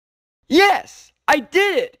Yes! I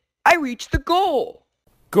did it! I reached the goal!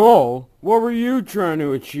 Goal? What were you trying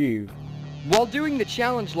to achieve? While doing the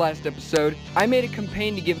challenge last episode, I made a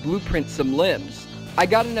campaign to give Blueprint some limbs. I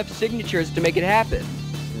got enough signatures to make it happen.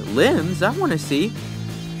 Limbs? I want to see.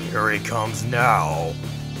 Here he comes now.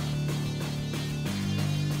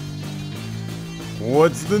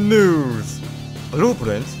 What's the news?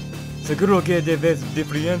 Blueprint? Seguro que debes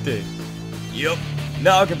diferente. Yup.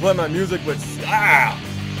 Now I can play my music with style.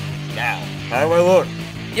 Now, how do I look?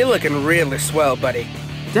 You're looking really swell, buddy.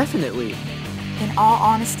 Definitely. In all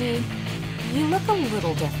honesty, you look a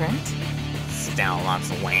little different. Still looks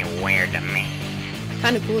way weird to me.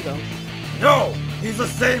 Kinda cool though. No! He's the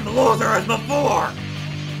same loser as before!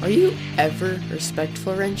 Are you ever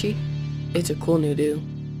respectful, Renchi? It's a cool new do.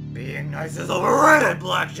 Being nice is overrated,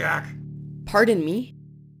 Blackjack! Pardon me?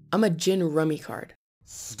 I'm a gin rummy card.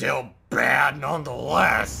 Still bad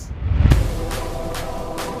nonetheless!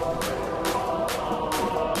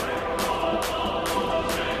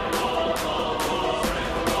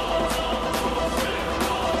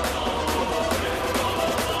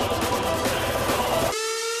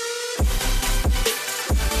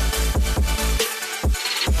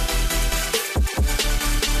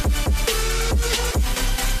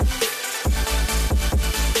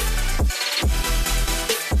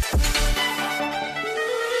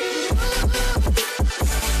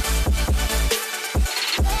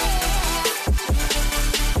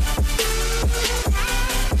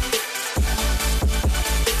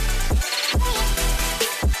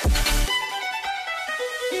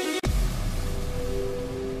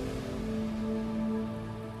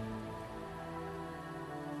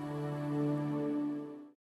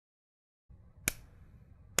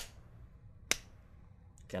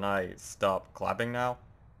 Can I stop clapping now?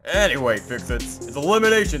 Anyway, Fix-Its, it's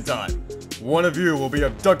elimination time! One of you will be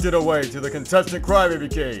abducted away to the contestant crybaby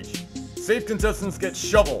cage. Safe contestants get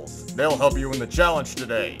shovels. They'll help you in the challenge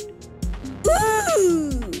today.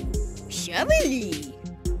 Ooh! Shovelly!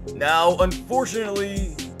 Now,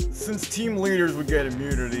 unfortunately, since team leaders would get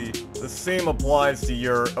immunity, the same applies to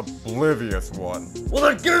your oblivious one. Well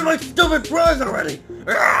then give me my stupid prize already!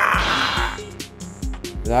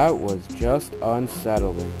 That was just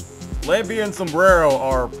unsettling. Lampy and Sombrero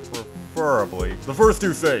are preferably the first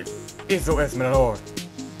two safe. Eso es menor.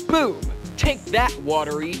 Boom! Take that,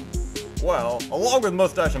 Watery! Well, along with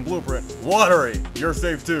Mustache and Blueprint, Watery, you're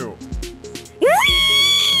safe too.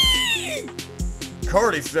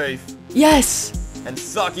 Cardi's safe. Yes! And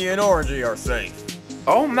Saki and Orangey are safe.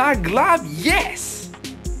 Oh my god, yes!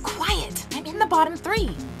 Quiet! I'm in the bottom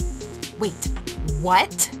 3. Wait,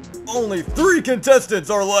 what? Only 3 contestants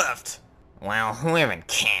are left! Well, who even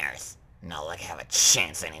cares? Not like I have a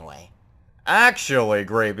chance anyway. Actually,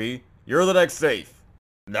 Gravy, you're the next safe.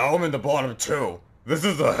 Now I'm in the bottom 2. This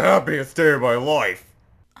is the happiest day of my life.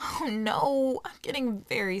 Oh no, I'm getting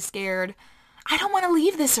very scared. I don't want to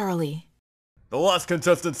leave this early. The last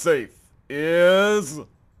contestant safe is...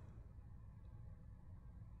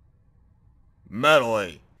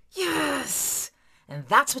 Medley. Yes! And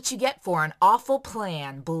that's what you get for an awful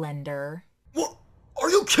plan, Blender. What? Are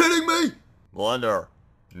you kidding me? Blender,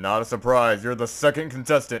 not a surprise, you're the second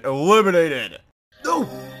contestant eliminated. No,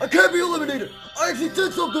 I can't be eliminated. I actually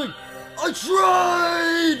did something. I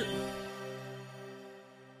tried!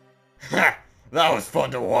 Ha! That was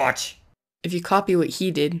fun to watch. If you copy what he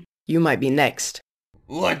did, you might be next.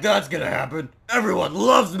 Like that's gonna happen. Everyone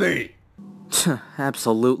loves me.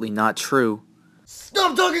 Absolutely not true.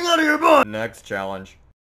 Stop talking out of your butt! Next challenge.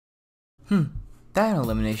 That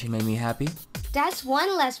elimination made me happy. That's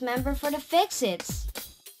one less member for the Fix-Its.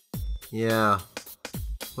 Yeah.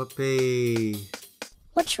 Whoopee.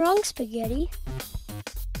 What's wrong, Spaghetti?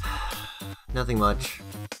 Nothing much.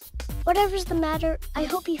 Whatever's the matter, I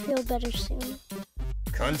hope you feel better soon.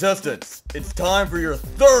 Contestants, it's time for your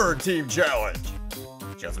third team challenge.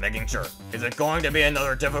 Just making sure. Is it going to be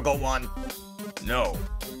another difficult one? No.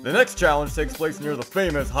 The next challenge takes place near the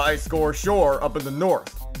famous High Score Shore up in the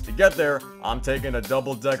north. To get there, I'm taking a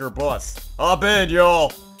double-decker bus. Hop in,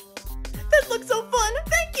 y'all! That looks so fun!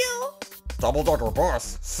 Thank you! Double-decker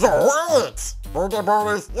bus? Sweet! Birthday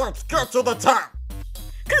parties, let's get to the top!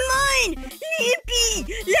 Come on!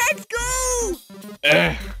 Limpy! Let's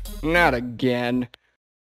go! Not again.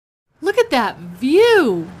 Look at that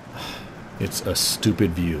view! It's a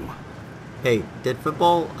stupid view. Hey, Dead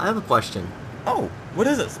Football, I have a question. Oh, what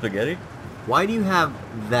is it, Spaghetti? Why do you have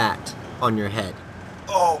that on your head?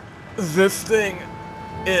 Oh, this thing,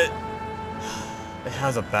 it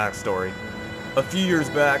has a backstory. A few years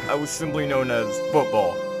back, I was simply known as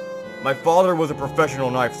Football. My father was a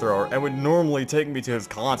professional knife thrower and would normally take me to his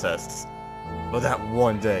contests. But that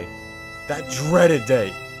one day, That dreaded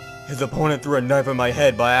day. His opponent threw a knife in my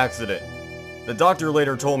head by accident. The doctor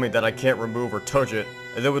later told me that I can't remove or touch it,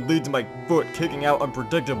 as it would lead to my foot kicking out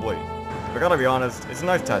unpredictably. But gotta be honest, it's a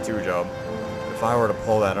nice tattoo job. If I were to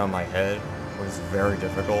pull that on my head, which is very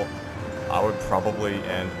difficult, I would probably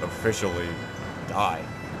and officially die.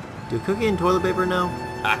 Do cookie and toilet paper know?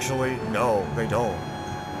 Actually, no, they don't.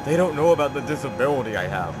 They don't know about the disability I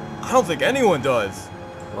have. I don't think anyone does.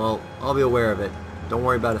 Well, I'll be aware of it. Don't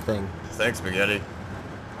worry about a thing. Thanks, Spaghetti.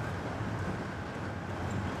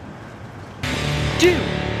 Dude,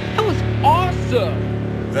 that was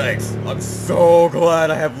awesome! Thanks. I'm so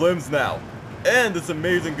glad I have limbs now. And this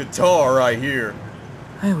amazing guitar right here.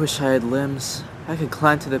 I wish I had limbs. I could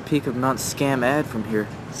climb to the peak of Mount Scam-Ad from here.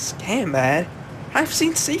 Scam-Ad? I've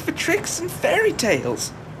seen safer tricks in fairy tales.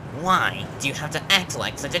 Why do you have to act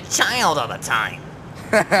like such a child all the time?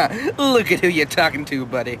 Look at who you're talking to,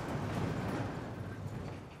 buddy.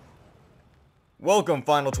 Welcome,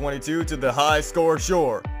 Final 22, to the High Score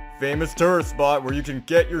Shore, famous tourist spot where you can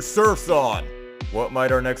get your surfs on. What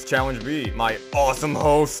might our next challenge be, my awesome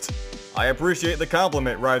host? I appreciate the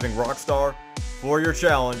compliment, Rising Rockstar. For your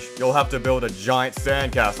challenge, you'll have to build a giant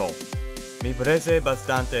sandcastle. Me parece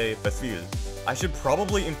bastante fácil. I should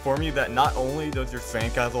probably inform you that not only does your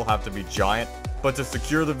sandcastle have to be giant, but to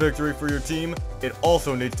secure the victory for your team, it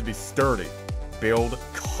also needs to be sturdy. Build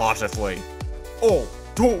cautiously. Oh,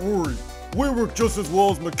 don't worry. We work just as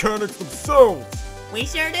well as mechanics themselves. We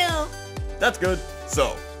sure do. That's good.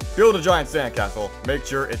 So, build a giant sandcastle. Make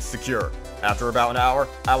sure it's secure. After about an hour,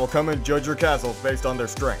 I will come and judge your castles based on their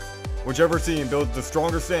strength. Whichever team builds the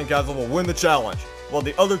stronger sandcastle will win the challenge, while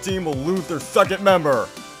the other team will lose their second member.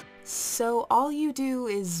 So all you do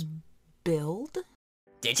is build?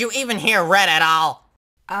 Did you even hear Red at all?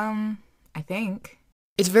 I think.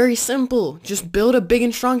 It's very simple. Just build a big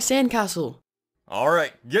and strong sandcastle.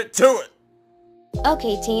 Alright, get to it!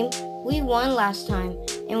 Okay, team. We won last time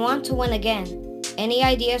and want to win again. Any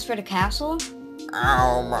ideas for the castle?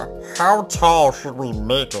 How tall should we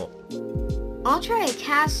make it? I'll try a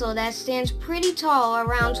castle that stands pretty tall,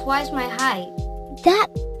 around twice my height. That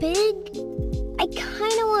big? I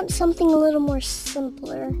kinda want something a little more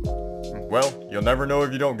simpler. Well, you'll never know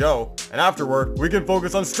if you don't go. And afterward, we can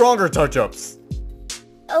focus on stronger touch-ups.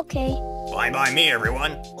 Okay. Fine by me,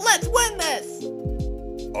 everyone. Let's win this!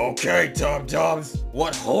 Okay, Tum-Tums.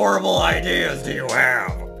 What horrible ideas do you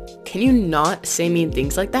have? Can you not say mean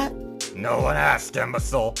things like that? No one asked,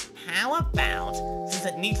 imbecile. How about, since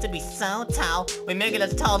it needs to be so tall, we make it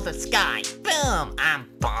as tall as the sky? Boom! I'm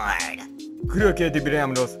bored. Creo que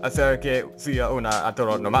deberíamos hacer que sea una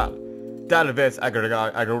altura normal. Tal vez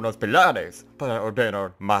agregar algunos pilares para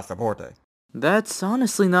ordenar más soporte. That's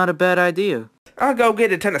honestly not a bad idea. I'll go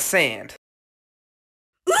get a ton of sand.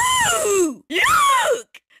 Ooh!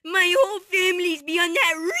 Look! My whole family's beyond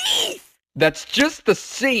that reef! That's just the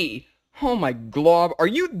sea! Oh my glob, are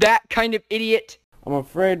you that kind of idiot? I'm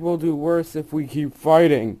afraid we'll do worse if we keep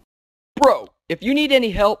fighting. Bro, if you need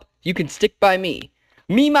any help, you can stick by me.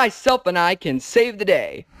 Me, myself, and I can save the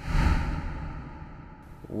day.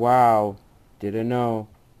 Wow, didn't know.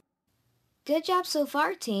 Good job so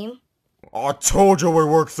far, team. I told you we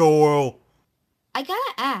work so well. I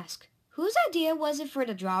gotta ask, whose idea was it for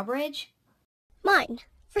the drawbridge? Mine,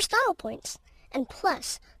 for style points. And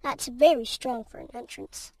plus, that's very strong for an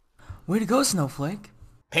entrance. Way to go, Snowflake.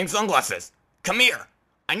 Pink sunglasses, come here.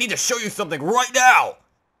 I need to show you something right now.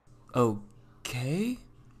 Okay.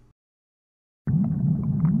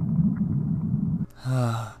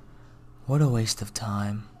 What a waste of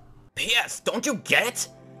time. P.S. Don't you get it?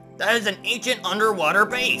 That is an ancient underwater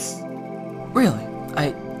base. Really?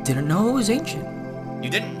 I didn't know it was ancient. You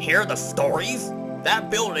didn't hear the stories? That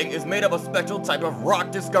building is made of a special type of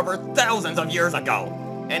rock discovered thousands of years ago.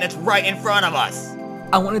 And it's right in front of us.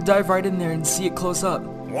 I want to dive right in there and see it close up.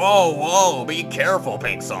 Whoa, be careful,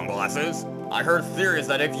 Pink Sunglasses. I heard theories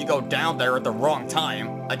that if you go down there at the wrong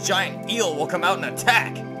time, a giant eel will come out and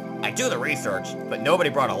attack. I do the research, but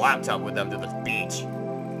nobody brought a laptop with them to this beach.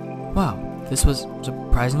 Wow, this was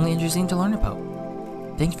surprisingly interesting to learn about.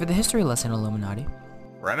 Thanks for the history lesson, Illuminati.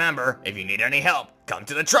 Remember, if you need any help, come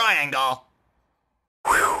to the triangle.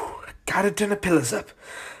 Whew, got a ton of pillars up.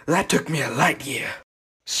 That took me a light year.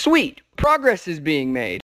 Sweet, progress is being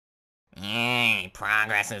made. Yay,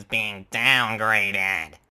 progress is being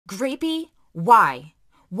downgraded. Grapey, why?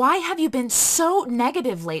 Why have you been so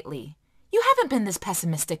negative lately? You haven't been this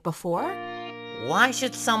pessimistic before. Why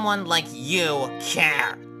should someone like you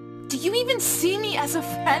care? Do you even see me as a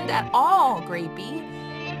friend at all, Grapey?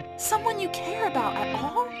 Someone you care about at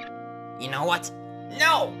all? You know what?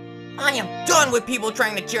 No! I am done with people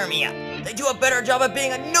trying to cheer me up. They do a better job of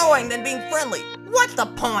being annoying than being friendly. What's the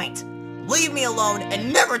point? Leave me alone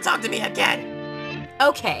and never talk to me again.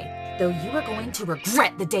 Okay, though you are going to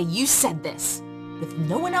regret the day you said this. With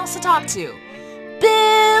no one else to talk to.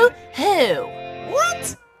 Boo-hoo!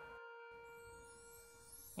 What?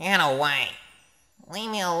 Get away.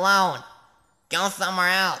 Leave me alone. Go somewhere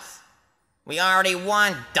else. We already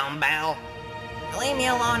won, dumbbell. Leave me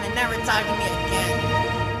alone and never talk to me again.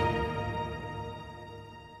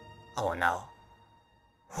 Oh no.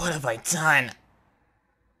 What have I done?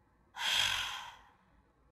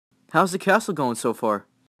 How's the castle going so far?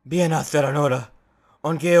 Bien hasta la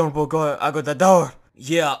Aunque un poco agotador.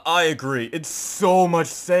 Yeah, I agree. It's so much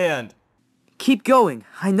sand. Keep going.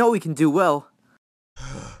 I know we can do well.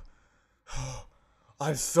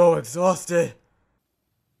 I'm so exhausted.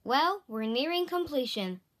 Well, we're nearing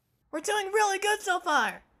completion. We're doing really good so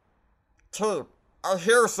far. Team, I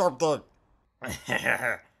hear something.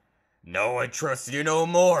 No one trusts you no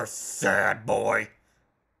more, sad boy.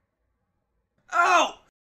 Ow!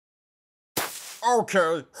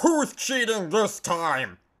 Okay, who's cheating this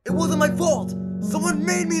time? It wasn't my fault. Someone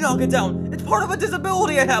made me knock it down. It's part of a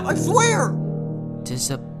disability I have, I swear!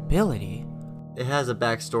 Disability? It has a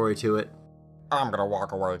backstory to it. I'm gonna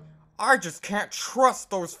walk away. I just can't trust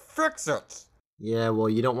those fix-its. Yeah, well,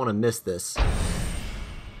 you don't want to miss this.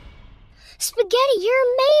 Spaghetti,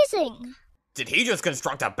 you're amazing! Did he just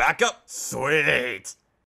construct a backup? Sweet!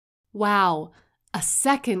 Wow, a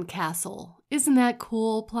second castle. Isn't that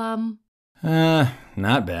cool, Plum?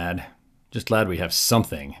 Not bad. Just glad we have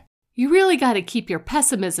something. You really gotta keep your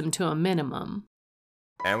pessimism to a minimum.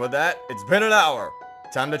 And with that, it's been an hour.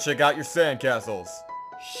 Time to check out your sandcastles.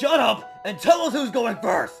 Shut up and tell us who's going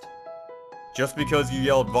first! Just because you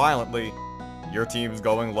yelled violently, your team's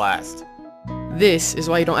going last. This is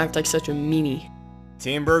why you don't act like such a meanie.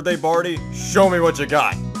 Team Birthday Party, show me what you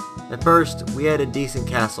got. At first, we had a decent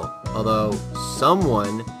castle, although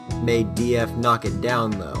someone made DF knock it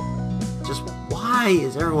down though. Just why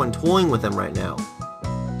is everyone toying with them right now?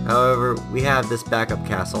 However, we have this backup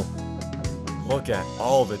castle. Look at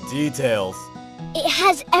all the details. It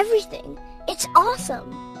has everything. It's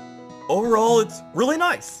awesome. Overall, it's really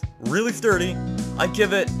nice, really sturdy. I'd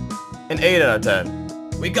give it an 8 out of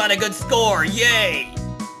 10. We got a good score, yay!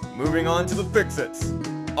 Moving on to the fix-its.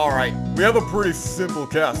 Alright, we have a pretty simple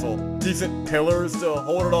castle. Decent pillars to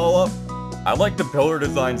hold it all up. I like the pillar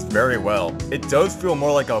designs very well. It does feel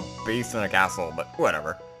more like a base than a castle, but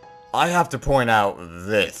whatever. I have to point out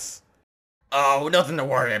this. Oh, nothing to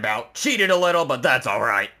worry about. Cheated a little, but that's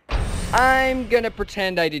alright. I'm gonna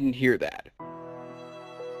pretend I didn't hear that.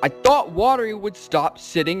 I thought Watery would stop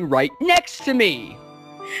sitting right next to me.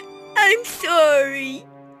 I'm sorry.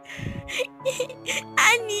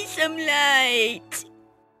 I need some light.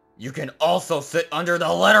 You can also sit under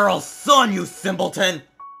the literal sun, you simpleton!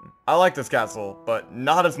 I like this castle, but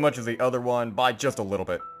not as much as the other one by just a little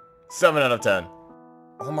bit. 7 out of 10.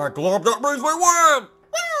 Oh my globe, that means we win!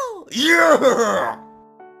 Woo! Yeah!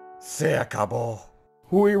 Se acabó.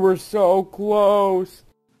 We were so close.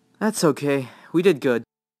 That's okay. We did good.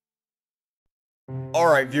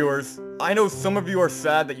 Alright viewers, I know some of you are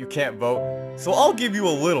sad that you can't vote, so I'll give you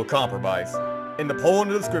a little compromise. In the poll in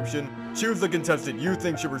the description, choose the contestant you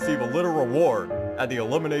think should receive a little reward at the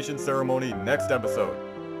elimination ceremony next episode.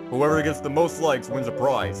 Whoever gets the most likes wins a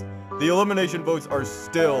prize. The elimination votes are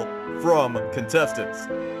still from contestants,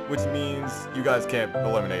 which means you guys can't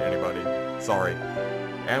eliminate anybody. Sorry.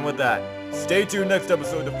 And with that, stay tuned next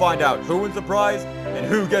episode to find out who wins the prize and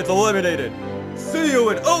who gets eliminated. See you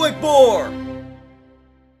in 0-4!